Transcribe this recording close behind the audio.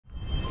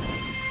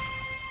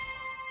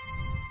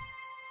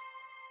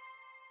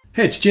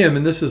Hey, it's Jim,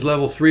 and this is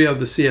level 3 of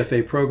the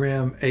CFA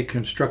program, a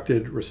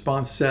constructed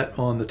response set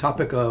on the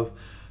topic of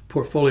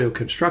portfolio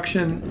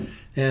construction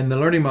and the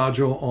learning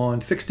module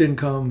on fixed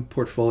income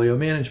portfolio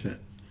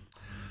management.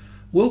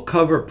 We'll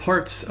cover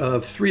parts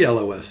of 3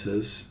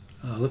 LOSs.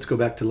 Let's go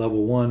back to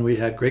level 1. We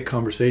had great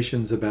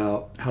conversations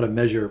about how to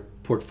measure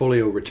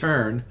portfolio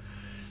return.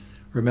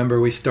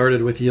 Remember, we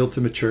started with yield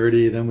to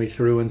maturity, then we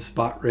threw in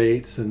spot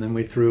rates, and then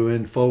we threw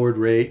in forward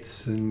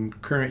rates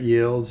and current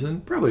yields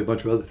and probably a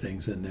bunch of other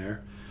things in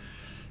there.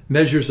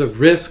 Measures of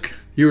risk,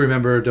 you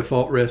remember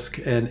default risk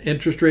and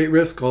interest rate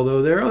risk,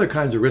 although there are other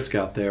kinds of risk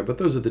out there, but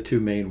those are the 2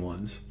 main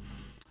ones.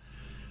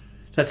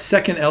 That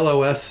second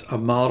LOS, a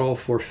model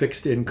for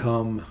fixed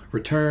income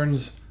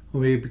returns.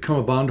 When we become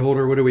a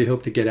bondholder, what do we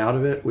hope to get out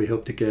of it? We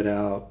hope to get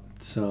out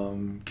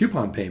some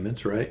coupon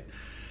payments, right?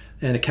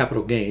 And a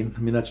capital gain. I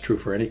mean, that's true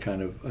for any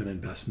kind of an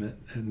investment.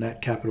 And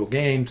that capital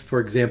gain,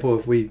 for example,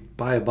 if we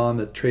buy a bond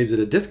that trades at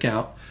a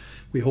discount,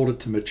 we hold it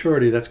to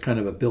maturity, that's kind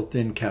of a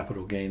built-in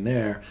capital gain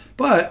there.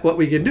 But what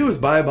we can do is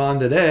buy a bond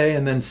today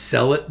and then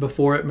sell it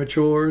before it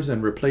matures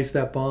and replace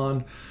that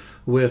bond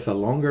with a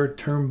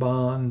longer-term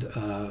bond.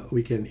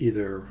 We can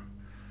either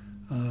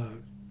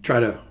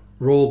try to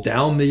roll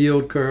down the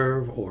yield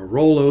curve or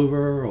roll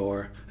over,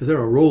 or is there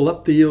a roll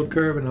up the yield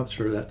curve? I'm not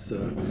sure that's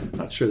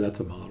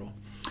a model.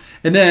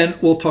 And then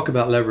we'll talk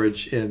about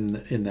leverage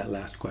in that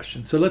last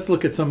question. So let's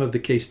look at some of the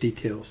case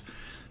details.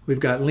 We've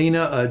got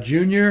Lena, a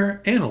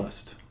junior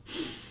analyst,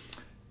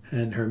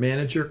 and her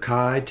manager,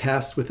 Kai,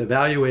 tasked with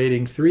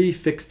evaluating 3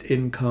 fixed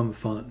income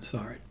funds.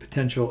 All right,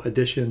 potential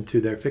addition to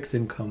their fixed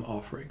income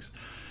offerings.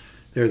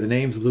 There are the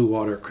names, Blue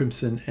Water,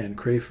 Crimson, and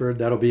Crayford.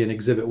 That'll be in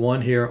Exhibit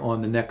 1 here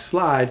on the next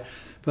slide.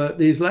 But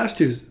this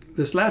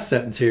last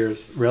sentence here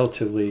is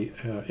relatively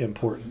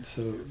important.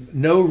 So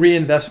no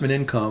reinvestment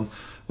income.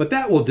 What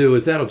that will do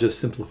is that'll just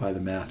simplify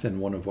the math in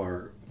one of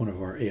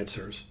our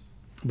answers.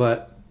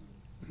 But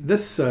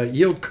this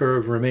yield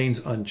curve remains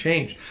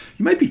unchanged.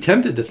 You might be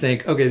tempted to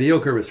think, okay, the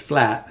yield curve is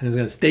flat and it's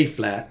going to stay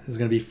flat. It's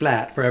going to be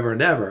flat forever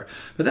and ever.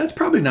 But that's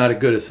probably not a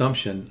good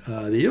assumption.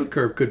 The yield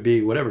curve could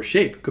be whatever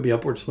shape. It could be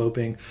upward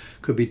sloping,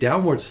 could be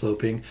downward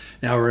sloping.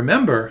 Now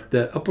remember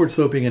that upward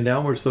sloping and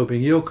downward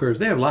sloping yield curves,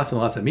 they have lots and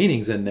lots of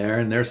meanings in there,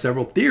 and there are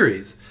several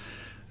theories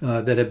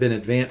that have been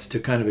advanced to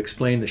kind of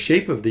explain the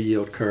shape of the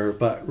yield curve.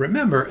 But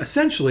remember,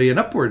 essentially an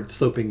upward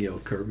sloping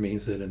yield curve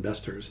means that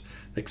investors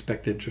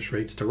expect interest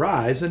rates to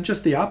rise, and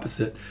just the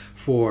opposite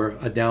for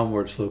a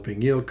downward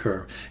sloping yield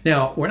curve.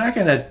 Now, we're not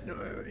going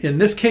to, in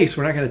this case,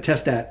 we're not going to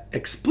test that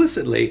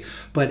explicitly,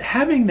 but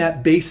having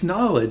that base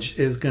knowledge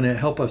is going to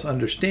help us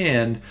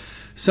understand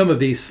some of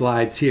these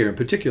slides here, in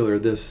particular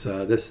this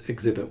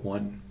Exhibit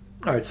 1.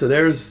 All right, so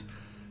there's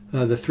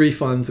the 3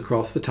 funds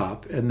across the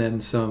top, and then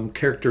some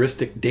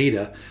characteristic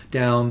data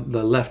down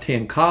the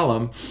left-hand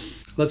column.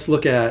 Let's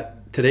look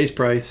at today's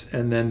price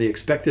and then the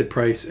expected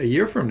price a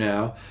year from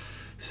now.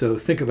 So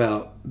think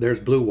about, there's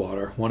Blue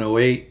Water,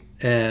 108,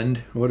 and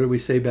what did we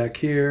say back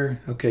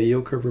here? Okay,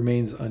 yield curve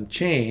remains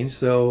unchanged.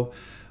 So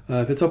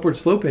if it's upward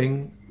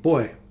sloping,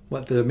 boy,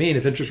 what does it mean?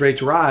 If interest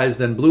rates rise,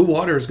 then Blue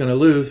Water is going to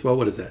lose, well,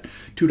 what is that?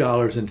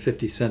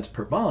 $2.50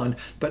 per bond.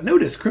 But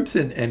notice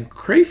Crimson and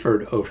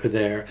Crayford over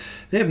there,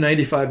 they have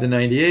 95 to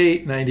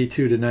 98,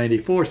 92 to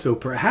 94. So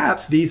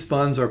perhaps these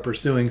funds are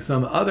pursuing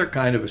some other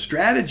kind of a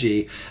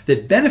strategy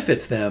that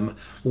benefits them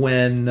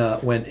when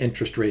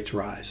interest rates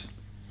rise.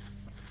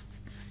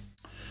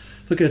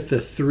 Look at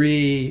the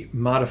 3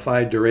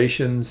 modified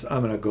durations. I'm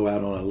going to go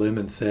out on a limb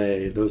and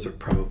say those are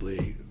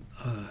probably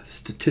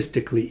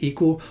statistically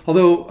equal.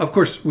 Although, of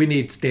course, we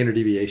need standard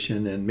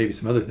deviation and maybe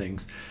some other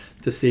things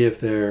to see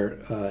if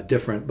they're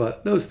different.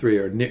 But those 3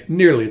 are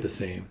nearly the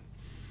same.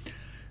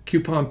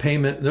 Coupon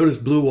payment, notice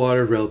Blue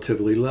Water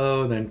relatively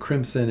low. Then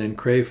Crimson and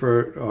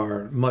Crayford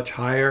are much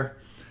higher.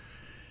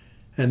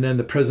 And then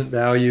the present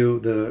value,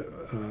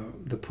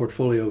 the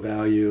portfolio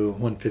value,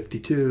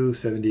 152,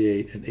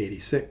 78, and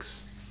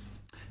 86.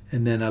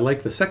 And then I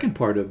like the second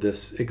part of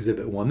this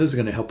Exhibit 1. This is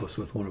going to help us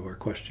with one of our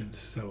questions.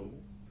 So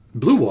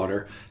Blue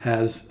Water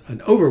has an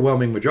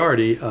overwhelming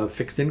majority of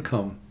fixed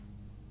income,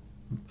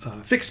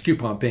 fixed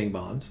coupon paying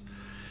bonds.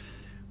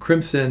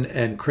 Crimson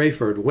and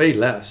Crayford way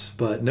less,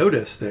 but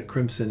notice that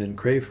Crimson and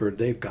Crayford,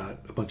 they've got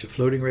a bunch of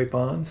floating rate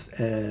bonds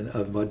and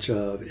a bunch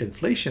of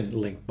inflation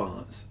linked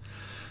bonds.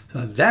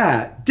 So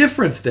that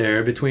difference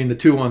there between the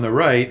 2 on the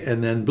right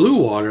and then Blue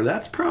Water,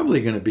 that's probably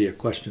going to be a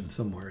question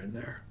somewhere in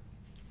there.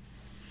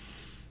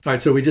 All right,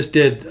 so we just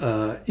did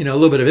a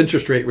little bit of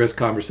interest rate risk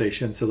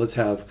conversation. So let's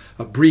have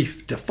a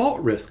brief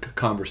default risk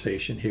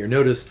conversation here.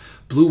 Notice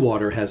Blue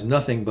Water has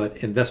nothing but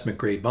investment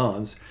grade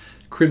bonds.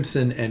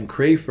 Crimson and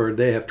Crayford,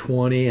 they have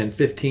 20 and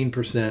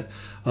 15%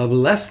 of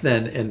less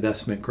than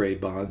investment grade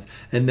bonds.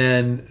 And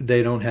then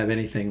they don't have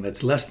anything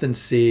that's less than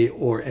C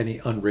or any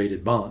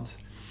unrated bonds.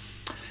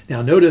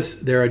 Now notice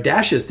there are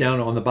dashes down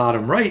on the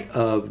bottom right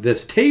of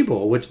this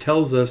table, which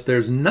tells us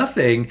there's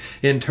nothing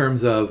in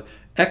terms of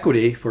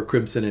equity for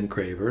Crimson and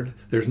Crayford.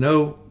 There's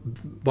no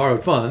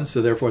borrowed funds,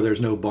 so therefore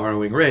there's no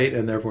borrowing rate,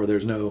 and therefore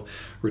there's no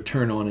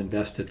return on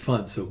invested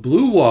funds. So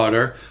Blue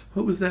Water,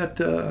 what was that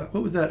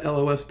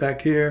LOS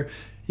back here?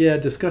 Yeah,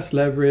 discuss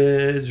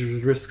leverage,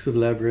 risks of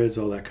leverage,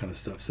 all that kind of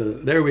stuff. So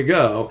there we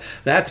go.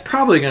 That's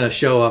probably going to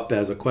show up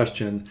as a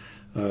question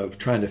of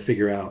trying to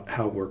figure out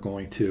how we're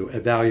going to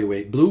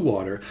evaluate Blue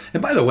Water.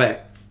 And by the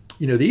way,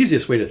 the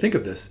easiest way to think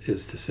of this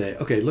is to say,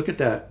 okay, look at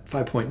that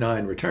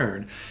 5.9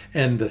 return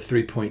and the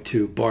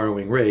 3.2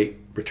 borrowing rate.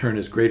 Return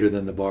is greater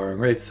than the borrowing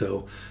rate,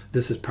 so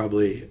this is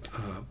probably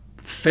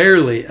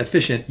fairly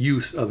efficient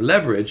use of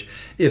leverage.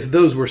 If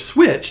those were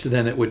switched,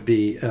 then it would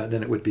be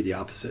the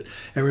opposite.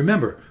 And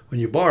remember, when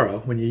you borrow,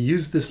 when you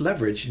use this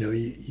leverage,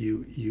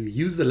 you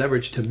use the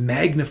leverage to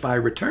magnify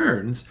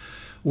returns.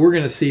 We're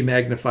going to see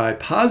magnify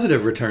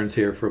positive returns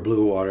here for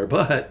Blue Water,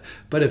 but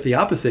if the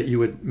opposite, you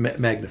would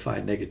magnify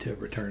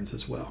negative returns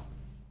as well.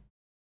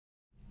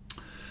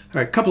 All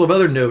right, a couple of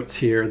other notes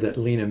here that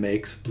Lena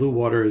makes. Blue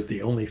Water is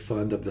the only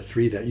fund of the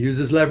three that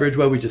uses leverage.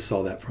 Well, we just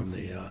saw that from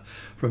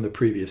the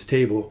previous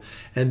table.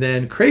 And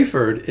then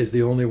Crayford is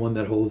the only one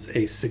that holds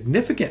a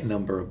significant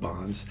number of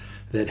bonds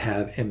that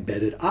have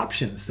embedded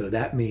options. So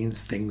that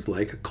means things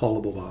like a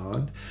callable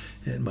bond.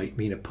 It might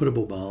mean a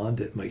puttable bond.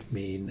 It might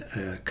mean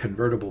a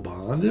convertible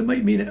bond. It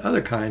might mean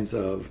other kinds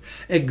of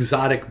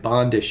exotic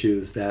bond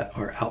issues that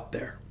are out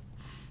there.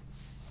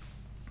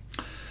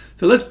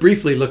 So let's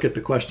briefly look at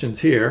the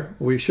questions here.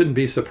 We shouldn't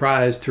be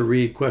surprised to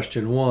read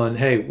question 1.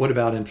 Hey, what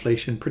about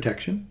inflation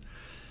protection?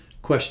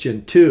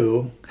 Question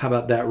 2, how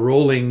about that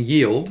rolling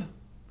yield?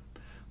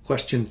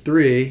 Question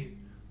 3,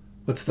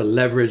 what's the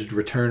leveraged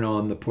return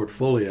on the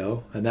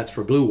portfolio? And that's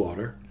for Blue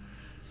Water.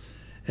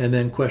 And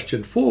then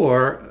question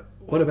 4,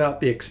 what about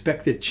the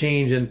expected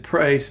change in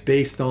price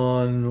based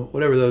on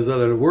whatever those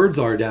other words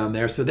are down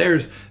there? So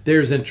there's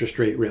interest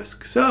rate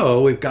risk.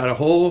 So we've got a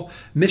whole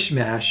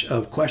mishmash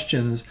of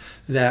questions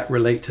that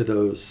relate to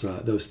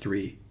those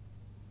three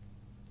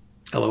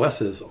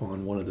LOSs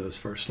on one of those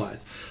first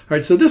slides. All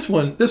right, so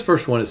this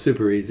first one is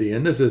super easy,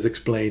 and this is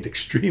explained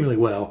extremely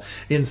well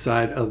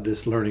inside of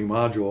this learning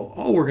module.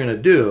 All we're going to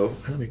do,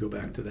 let me go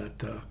back to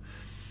that.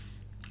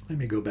 Let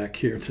me go back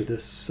here to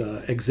this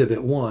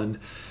Exhibit 1.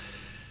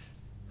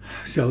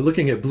 So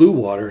looking at Blue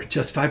Water,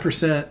 just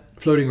 5%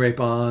 floating rate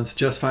bonds,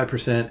 just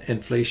 5%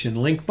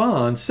 inflation-linked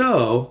bonds.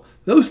 So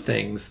those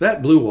things,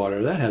 that Blue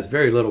Water, that has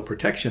very little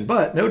protection.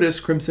 But notice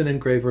Crimson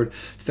and Crayford,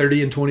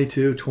 30 and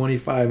 22,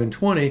 25 and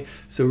 20.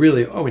 So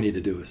really all we need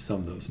to do is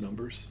sum those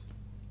numbers.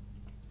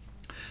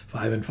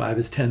 5 and 5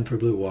 is 10 for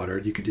Blue Water.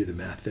 You can do the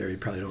math there. You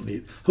probably don't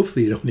need,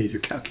 hopefully you don't need your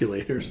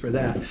calculators for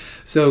that.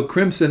 So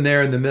Crimson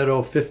there in the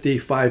middle,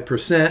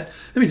 55%.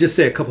 Let me just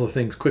say a couple of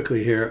things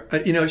quickly here.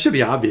 It should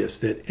be obvious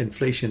that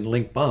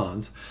inflation-linked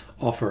bonds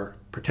offer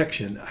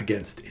protection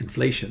against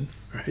inflation,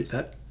 right?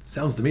 That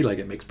sounds to me like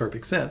it makes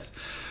perfect sense.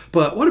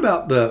 But what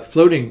about the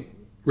floating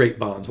rate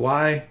bonds?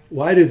 Why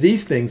do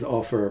these things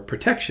offer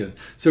protection?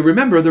 So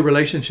remember the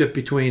relationship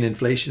between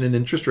inflation and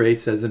interest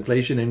rates. As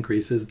inflation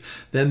increases,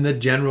 then the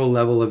general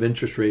level of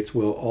interest rates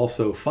will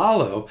also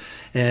follow.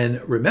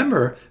 And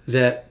remember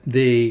that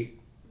the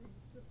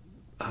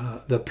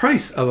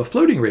price of a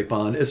floating rate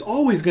bond is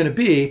always going to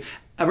be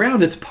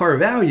around its par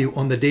value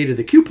on the date of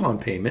the coupon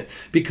payment,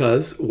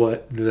 because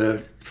what the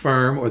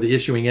firm or the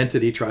issuing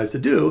entity tries to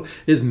do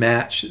is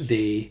match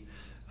the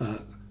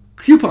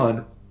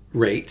coupon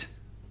rate,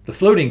 the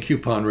floating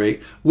coupon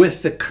rate,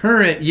 with the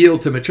current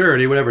yield to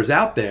maturity, whatever's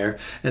out there,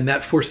 and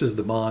that forces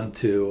the bond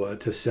to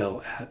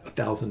sell at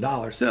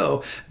 $1,000.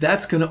 So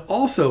that's going to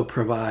also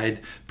provide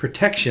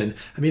protection.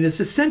 I mean, it's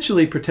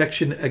essentially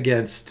protection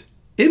against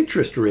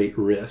interest rate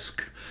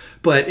risk,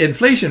 but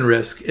inflation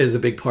risk is a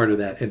big part of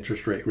that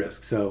interest rate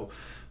risk. So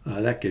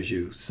that gives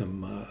you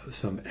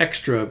some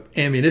extra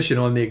ammunition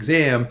on the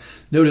exam.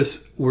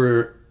 Notice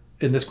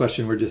in this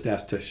question, we're just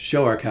asked to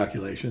show our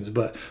calculations,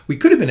 but we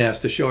could have been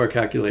asked to show our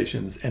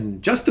calculations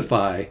and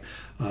justify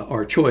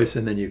our choice,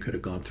 and then you could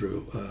have gone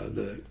through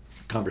the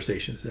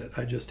conversations that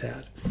I just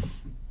had.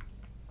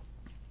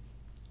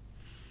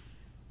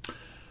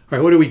 All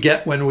right, what do we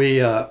get when we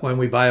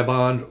buy a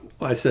bond?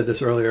 I said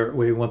this earlier,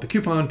 we want the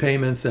coupon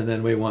payments and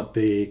then we want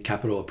the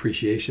capital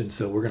appreciation.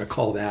 So we're going to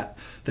call that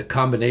the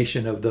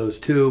combination of those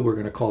two. We're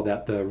going to call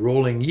that the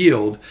rolling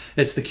yield.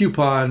 It's the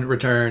coupon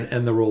return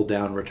and the roll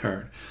down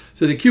return.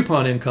 So the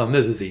coupon income,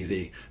 this is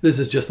easy. This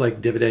is just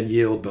like dividend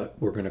yield, but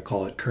we're going to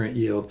call it current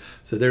yield.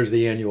 So there's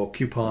the annual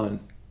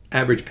coupon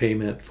average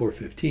payment,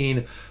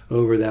 $415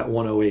 over that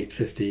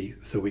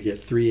 $108.50. So we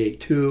get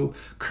 $382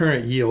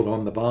 current yield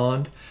on the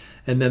bond.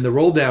 And then the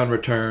roll down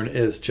return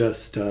is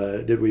just,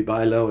 did we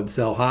buy low and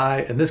sell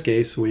high? In this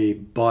case, we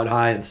bought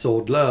high and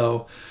sold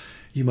low.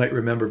 You might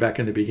remember back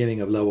in the beginning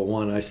of level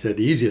 1, I said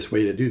the easiest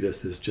way to do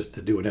this is just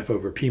to do an F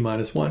over P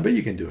minus 1, but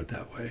you can do it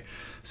that way.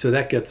 So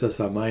that gets us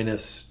a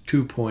minus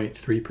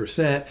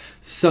 2.3%.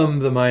 Sum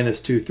the minus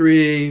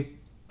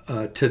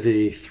 2.3 to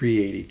the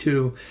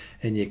 382,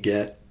 and you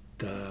get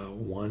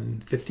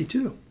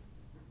 152.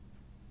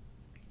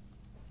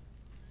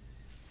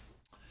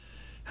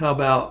 How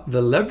about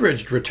the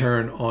leveraged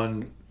return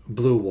on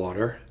blue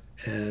water?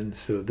 And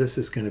so this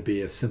is going to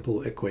be a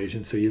simple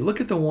equation. So you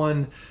look at the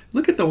one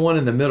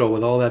in the middle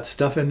with all that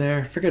stuff in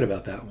there. Forget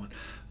about that one.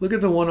 Look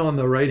at the one on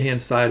the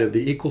right-hand side of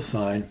the equal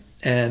sign.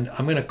 And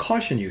I'm going to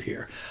caution you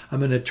here. I'm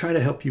going to try to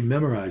help you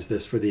memorize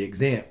this for the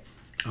exam.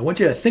 I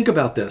want you to think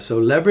about this. So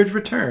leverage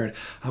return,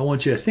 I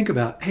want you to think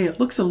about, hey, it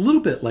looks a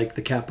little bit like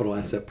the capital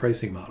asset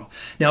pricing model.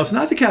 Now, it's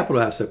not the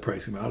capital asset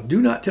pricing model.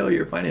 Do not tell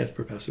your finance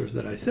professors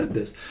that I said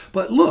this.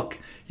 But look,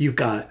 you've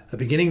got a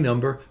beginning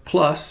number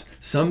plus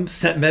some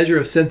set measure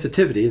of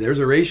sensitivity. There's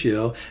a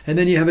ratio. And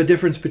then you have a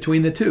difference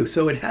between the two.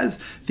 So it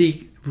has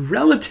the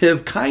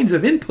relative kinds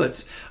of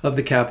inputs of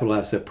the capital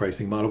asset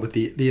pricing model, but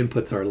the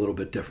inputs are a little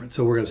bit different.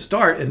 So we're going to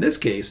start, in this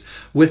case,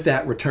 with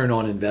that return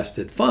on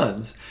invested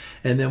funds.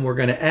 And then we're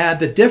going to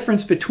add the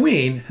difference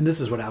between, and this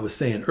is what I was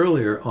saying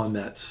earlier on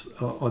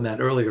that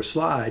earlier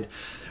slide,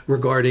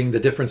 regarding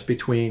the difference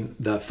between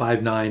the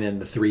 5.9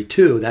 and the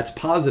 3.2. That's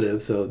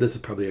positive, so this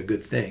is probably a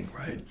good thing,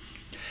 right?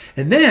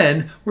 And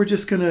then we're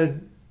just going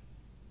to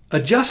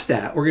adjust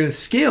that. We're going to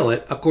scale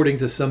it according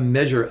to some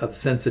measure of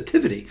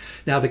sensitivity.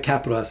 Now, the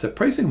capital asset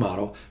pricing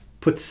model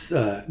puts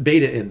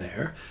beta in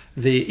there.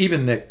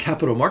 Even the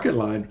capital market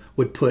line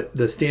would put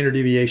the standard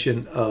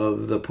deviation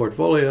of the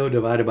portfolio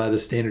divided by the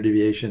standard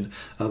deviation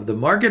of the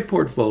market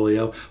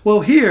portfolio.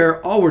 Well,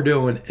 here, all we're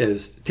doing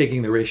is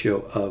taking the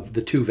ratio of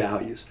the two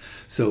values.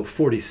 So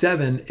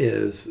 47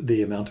 is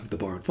the amount of the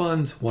borrowed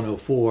funds.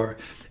 104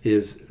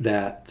 is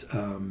that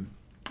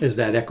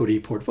equity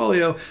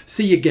portfolio.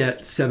 So you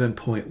get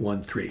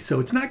 7.13. So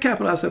it's not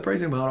capital asset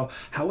pricing model.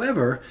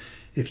 However,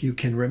 if you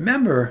can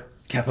remember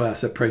capital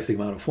asset pricing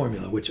model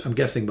formula, which I'm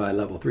guessing by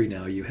level 3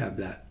 now you have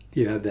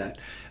that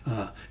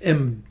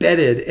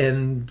embedded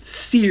and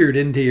seared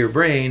into your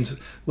brains.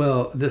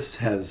 Well, this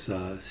has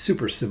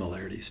super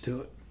similarities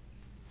to it.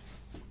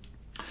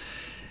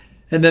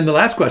 And then the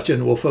last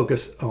question will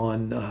focus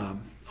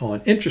on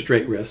interest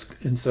rate risk.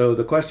 And so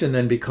the question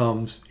then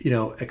becomes,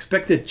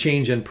 expected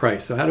change in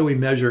price. So how do we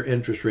measure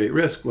interest rate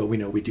risk? Well, we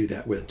know we do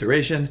that with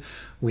duration.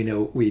 We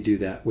know we do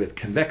that with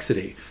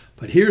convexity.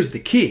 But here's the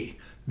key.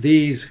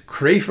 These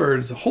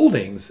Crayford's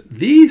holdings,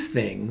 these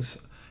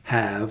things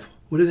have,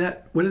 what did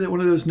one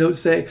of those notes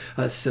say?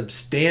 A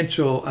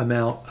substantial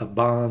amount of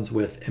bonds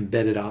with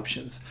embedded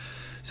options.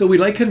 So we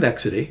like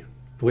convexity.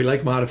 We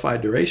like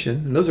modified duration,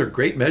 and those are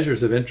great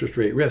measures of interest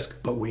rate risk,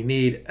 but we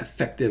need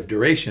effective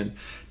duration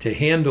to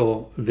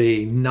handle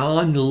the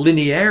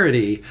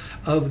non-linearity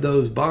of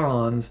those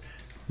bonds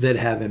that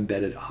have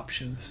embedded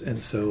options.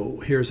 And so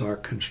here's our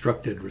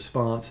constructed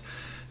response.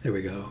 There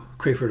we go.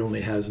 Crayford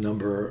only has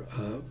number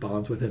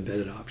bonds with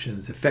embedded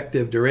options.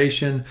 Effective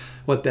duration,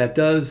 what that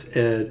does,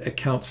 it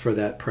accounts for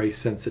that price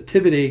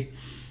sensitivity,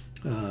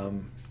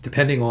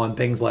 depending on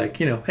things like,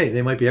 hey,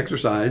 they might be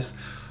exercised.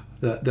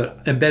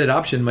 The embedded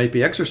option might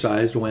be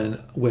exercised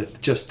when,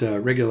 with just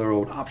a regular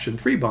old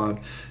option-free bond,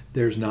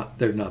 there's not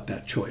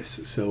that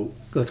choice. So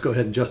let's go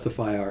ahead and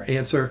justify our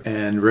answer.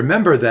 And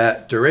remember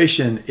that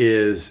duration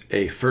is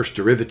a first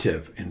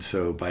derivative. And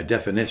so by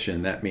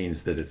definition, that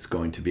means that it's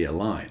going to be a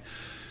line.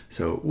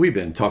 So we've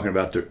been talking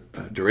about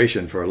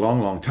duration for a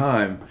long, long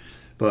time.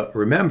 But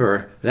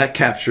remember, that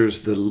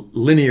captures the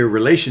linear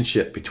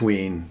relationship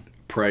between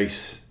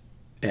price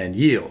and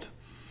yield.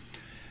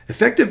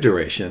 Effective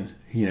duration,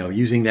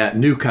 using that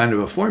new kind of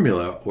a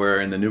formula where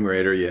in the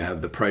numerator you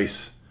have the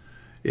price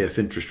if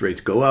interest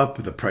rates go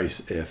up, the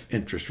price if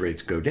interest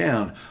rates go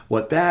down.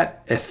 What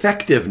that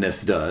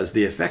effectiveness does,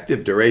 the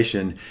effective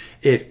duration,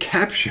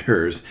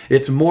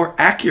 it's more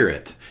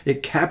accurate.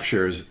 It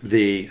captures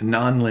the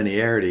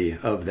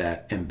nonlinearity of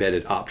that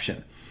embedded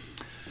option.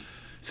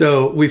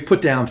 So we've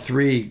put down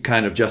 3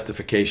 kind of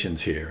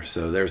justifications here.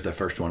 So there's the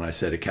first one. I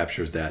said it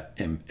captures that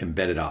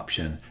embedded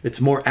option.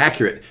 It's more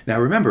accurate. Now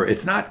remember,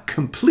 it's not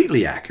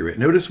completely accurate.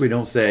 Notice we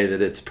don't say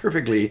that it's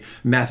perfectly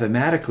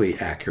mathematically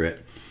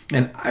accurate.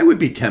 And I would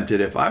be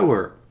tempted if I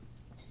were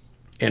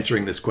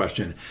answering this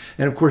question.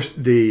 And of course,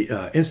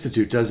 the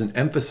Institute doesn't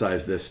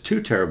emphasize this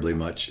too terribly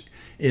much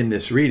in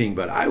this reading,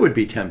 but I would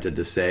be tempted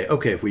to say,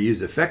 okay, if we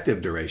use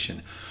effective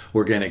duration,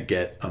 we're going to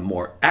get a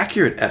more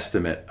accurate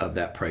estimate of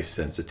that price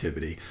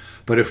sensitivity.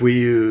 But if we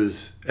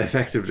use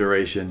effective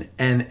duration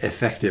and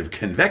effective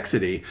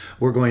convexity,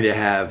 we're going to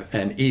have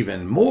an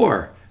even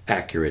more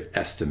accurate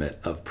estimate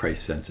of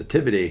price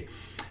sensitivity.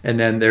 And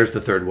then there's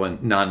the third one,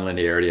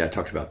 nonlinearity. I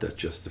talked about this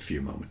just a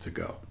few moments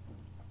ago.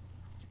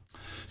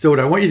 So what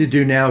I want you to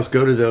do now is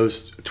go to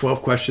those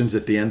 12 questions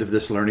at the end of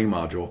this learning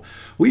module.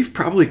 We've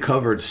probably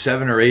covered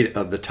 7 or 8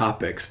 of the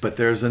topics, but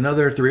there's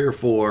another 3 or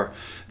 4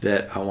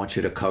 that I want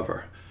you to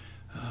cover.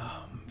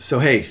 So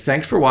hey,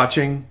 thanks for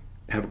watching.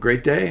 Have a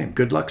great day and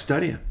good luck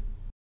studying.